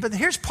 13. But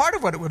here's part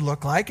of what it would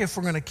look like if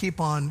we're going to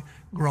keep on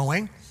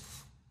growing.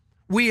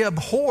 We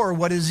abhor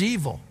what is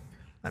evil.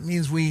 That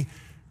means we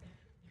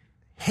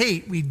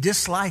hate, we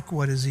dislike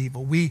what is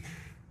evil. We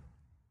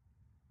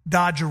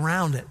dodge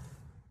around it.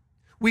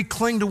 We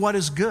cling to what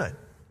is good.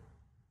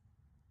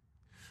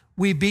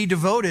 We be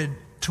devoted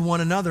to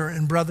one another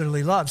in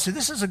brotherly love. So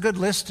this is a good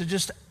list to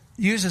just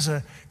use as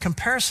a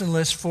comparison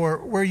list for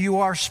where you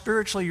are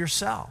spiritually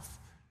yourself.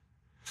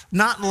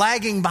 Not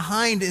lagging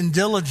behind in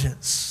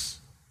diligence.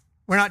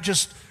 We're not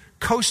just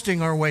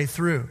coasting our way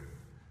through.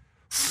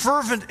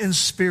 Fervent in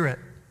spirit.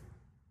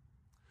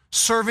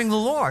 Serving the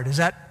Lord. Is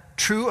that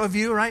true of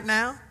you right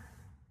now?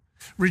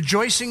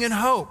 Rejoicing in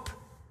hope,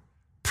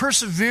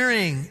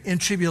 persevering in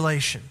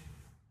tribulation,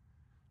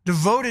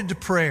 devoted to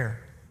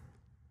prayer.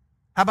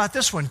 How about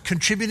this one?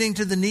 Contributing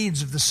to the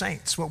needs of the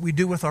saints, what we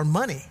do with our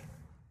money.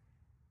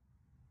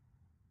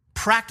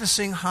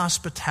 Practicing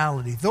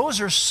hospitality.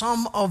 Those are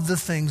some of the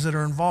things that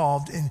are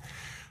involved in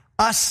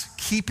us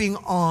keeping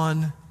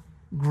on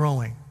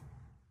growing.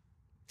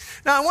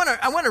 Now,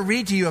 I want to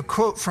read to you a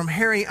quote from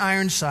Harry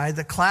Ironside,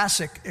 the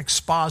classic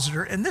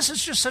expositor. And this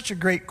is just such a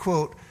great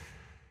quote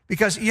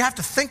because you have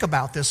to think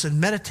about this and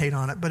meditate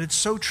on it, but it's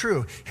so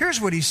true.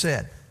 Here's what he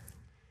said.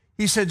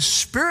 He said,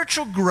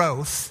 spiritual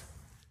growth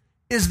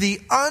is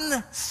the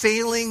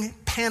unfailing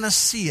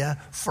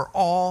panacea for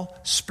all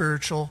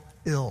spiritual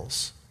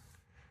ills.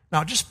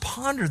 Now, just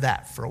ponder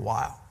that for a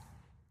while.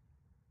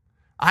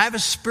 I have a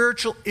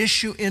spiritual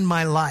issue in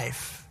my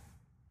life.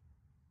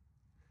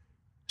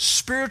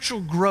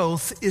 Spiritual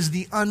growth is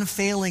the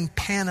unfailing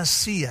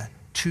panacea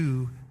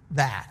to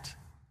that.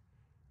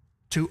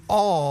 to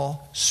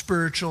all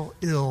spiritual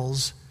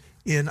ills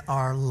in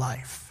our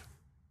life.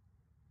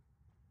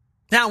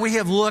 Now, we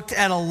have looked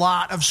at a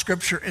lot of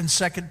scripture in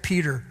 2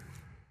 Peter.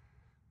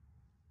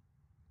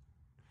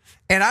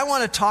 And I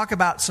want to talk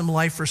about some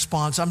life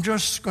response. I'm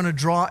just going to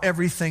draw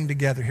everything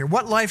together here.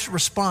 What life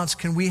response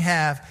can we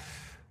have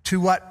to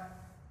what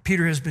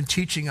Peter has been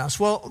teaching us?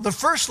 Well, the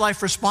first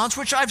life response,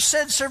 which I've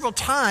said several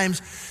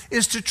times,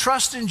 is to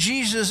trust in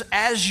Jesus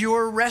as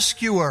your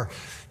rescuer.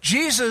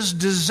 Jesus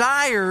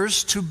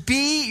desires to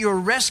be your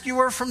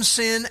rescuer from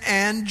sin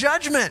and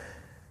judgment.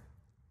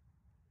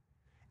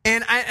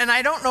 And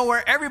I don't know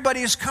where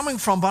everybody is coming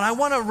from, but I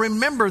want to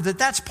remember that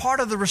that's part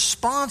of the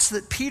response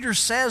that Peter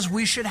says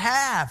we should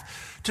have,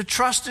 to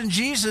trust in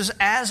Jesus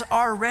as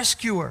our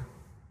rescuer.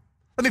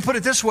 Let me put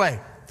it this way.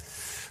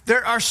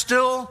 There are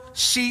still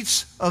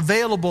seats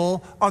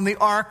available on the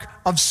Ark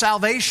of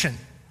Salvation.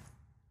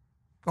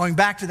 Going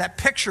back to that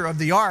picture of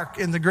the Ark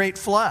in the Great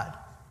Flood.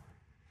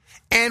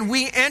 And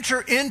we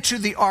enter into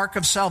the Ark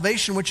of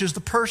Salvation, which is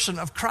the person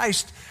of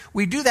Christ.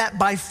 We do that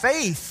by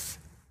faith,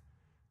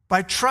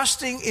 by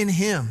trusting in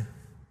Him.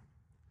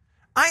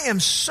 I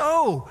am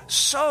so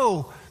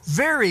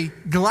very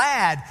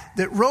glad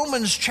that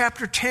Romans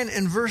chapter 10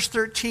 and verse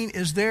 13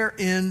 is there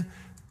in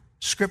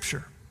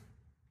Scripture.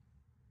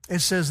 It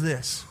says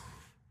this: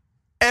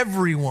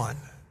 everyone,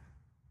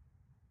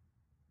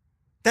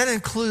 that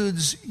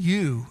includes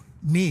you,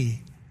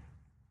 me,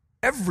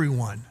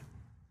 everyone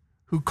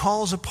who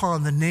calls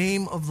upon the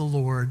name of the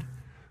Lord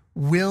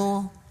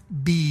will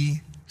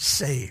be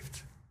saved.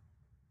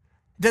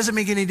 It doesn't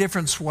make any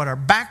difference what our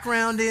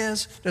background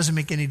is. It doesn't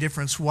make any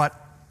difference what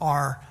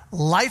our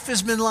life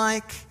has been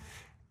like.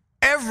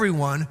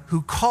 Everyone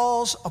who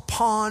calls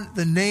upon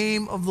the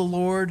name of the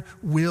Lord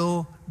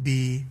will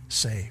be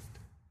saved.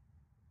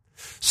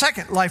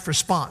 Second life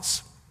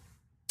response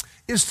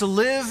is to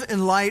live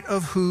in light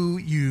of who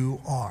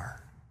you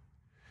are.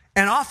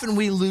 And often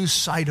we lose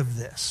sight of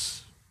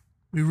this.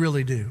 We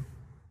really do.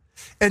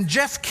 And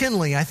Jeff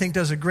Kinley, I think,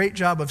 does a great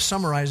job of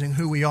summarizing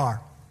who we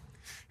are.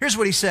 Here's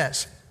what he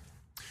says.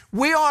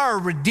 We are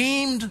a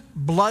redeemed,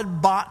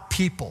 blood-bought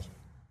people,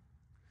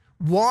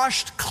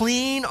 washed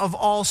clean of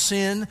all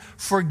sin,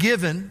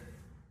 forgiven,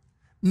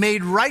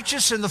 made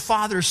righteous in the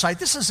Father's sight.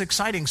 This is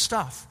exciting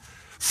stuff.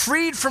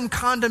 Freed from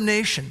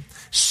condemnation,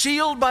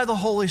 sealed by the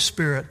Holy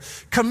Spirit,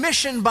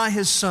 commissioned by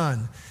His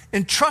Son,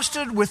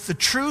 entrusted with the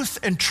truth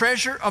and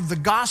treasure of the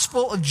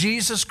gospel of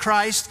Jesus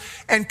Christ,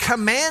 and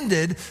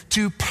commanded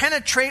to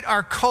penetrate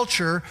our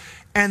culture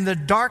and the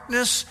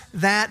darkness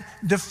that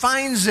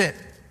defines it.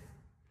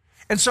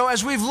 And so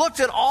as we've looked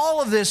at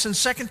all of this in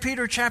 2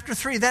 Peter chapter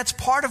 3, that's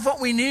part of what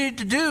we need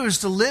to do, is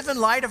to live in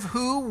light of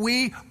who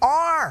we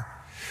are.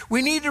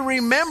 We need to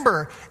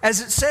remember,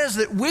 as it says,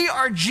 that we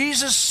are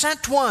Jesus'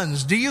 sent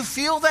ones. Do you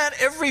feel that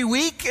every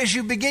week as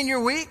you begin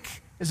your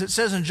week? As it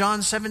says in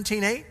John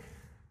 17:8.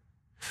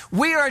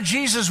 We are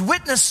Jesus'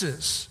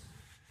 witnesses,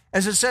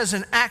 as it says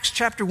in Acts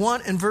chapter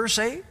 1 and verse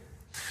 8.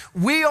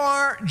 We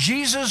are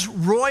Jesus'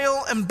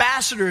 royal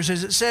ambassadors,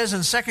 as it says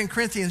in 2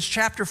 Corinthians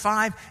chapter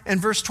 5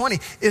 and verse 20.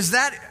 Is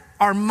that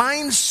our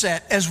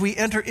mindset as we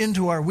enter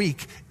into our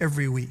week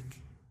every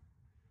week?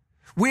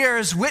 We are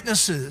His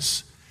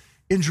witnesses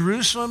in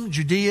Jerusalem,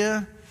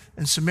 Judea,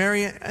 and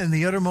Samaria, and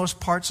the uttermost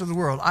parts of the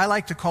world. I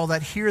like to call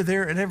that here,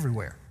 there, and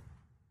everywhere.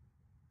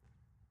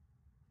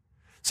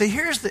 See,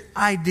 here's the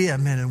idea,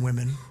 men and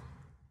women.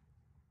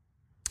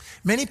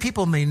 Many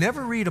people may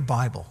never read a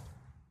Bible.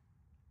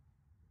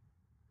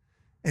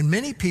 And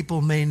many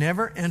people may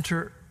never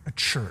enter a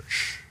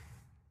church.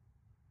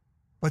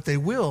 But they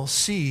will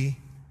see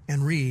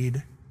and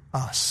read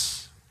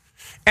us.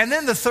 And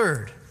then the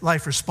third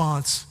life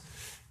response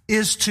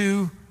is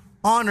to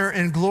honor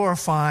and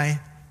glorify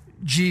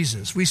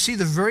Jesus. We see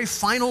the very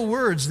final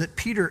words that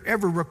Peter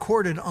ever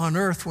recorded on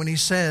earth when he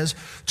says,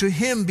 "To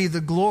Him be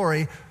the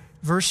glory,"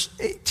 verse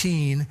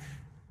 18,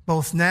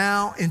 "both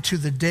now and to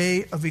the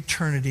day of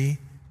eternity.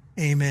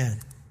 Amen."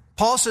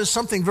 Paul says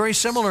something very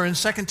similar in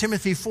 2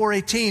 Timothy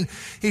 4:18.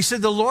 He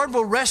said, "The Lord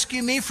will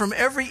rescue me from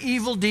every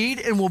evil deed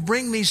and will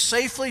bring me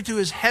safely to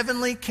His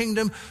heavenly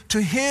kingdom.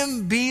 To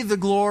Him be the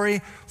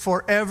glory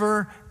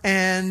forever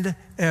and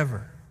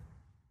ever."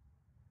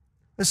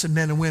 Listen,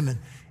 men and women,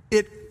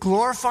 it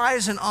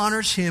glorifies and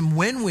honors Him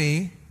when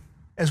we,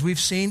 as we've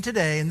seen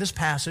today in this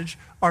passage,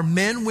 are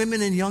men,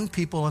 women, and young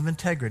people of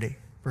integrity.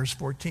 Verse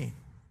 14.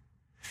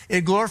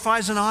 It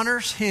glorifies and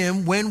honors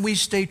Him when we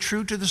stay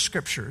true to the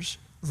Scriptures.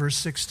 Verse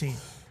 16.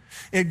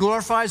 It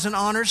glorifies and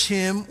honors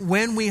Him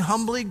when we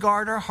humbly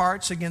guard our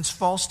hearts against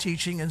false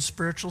teaching and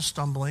spiritual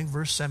stumbling.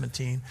 Verse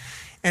 17.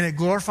 And it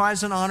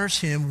glorifies and honors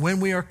Him when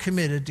we are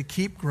committed to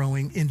keep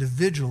growing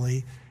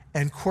individually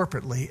and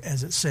corporately,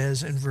 as it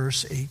says in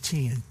verse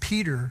 18. And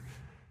Peter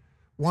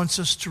wants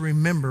us to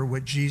remember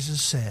what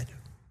Jesus said.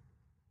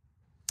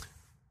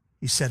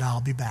 He said,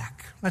 "I'll be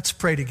back." Let's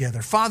pray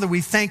together. Father,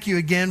 we thank You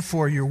again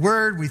for Your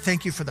word. We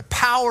thank You for the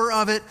power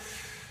of it.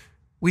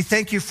 We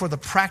thank You for the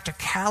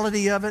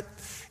practicality of it.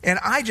 And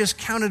I just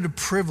count it a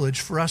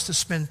privilege for us to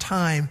spend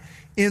time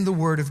in the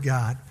Word of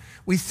God.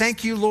 We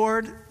thank you,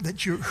 Lord,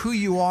 that you're who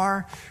you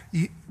are.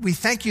 We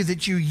thank you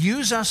that you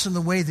use us in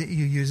the way that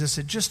you use us.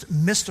 It just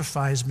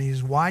mystifies me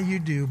is why you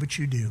do, but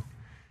you do.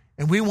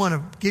 And we want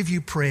to give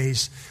you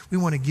praise. We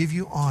want to give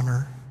you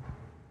honor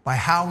by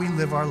how we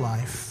live our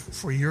life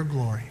for your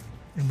glory.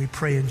 And we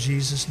pray in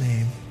Jesus'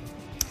 name,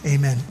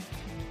 amen.